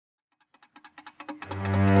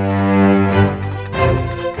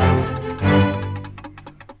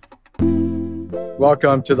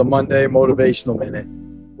Welcome to the Monday Motivational Minute.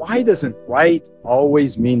 Why doesn't right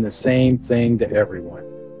always mean the same thing to everyone?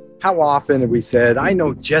 How often have we said, I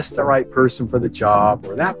know just the right person for the job,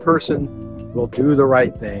 or that person will do the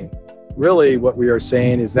right thing? Really, what we are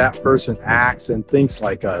saying is that person acts and thinks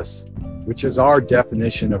like us, which is our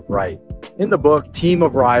definition of right. In the book, Team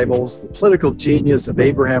of Rivals, The Political Genius of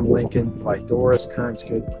Abraham Lincoln by Doris Kearns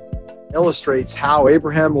Goodwin illustrates how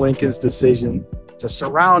Abraham Lincoln's decision to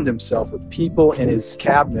surround himself with people in his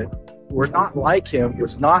cabinet who were not like him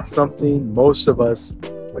was not something most of us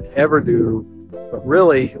would ever do, but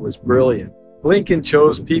really it was brilliant. Lincoln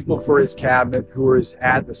chose people for his cabinet who were his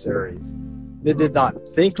adversaries. They did not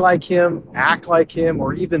think like him, act like him,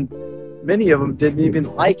 or even many of them didn't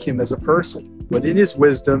even like him as a person. But in his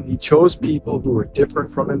wisdom, he chose people who were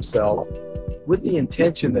different from himself with the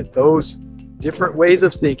intention that those different ways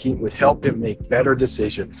of thinking would help him make better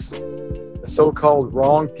decisions. The so-called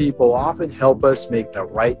wrong people often help us make the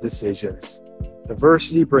right decisions.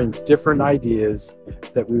 Diversity brings different ideas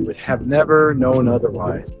that we would have never known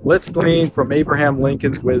otherwise. Let's glean from Abraham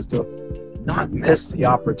Lincoln's wisdom, not miss the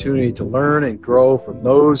opportunity to learn and grow from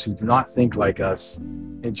those who do not think like us.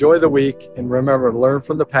 Enjoy the week, and remember to learn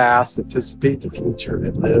from the past, anticipate the future,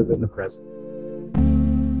 and live in the present.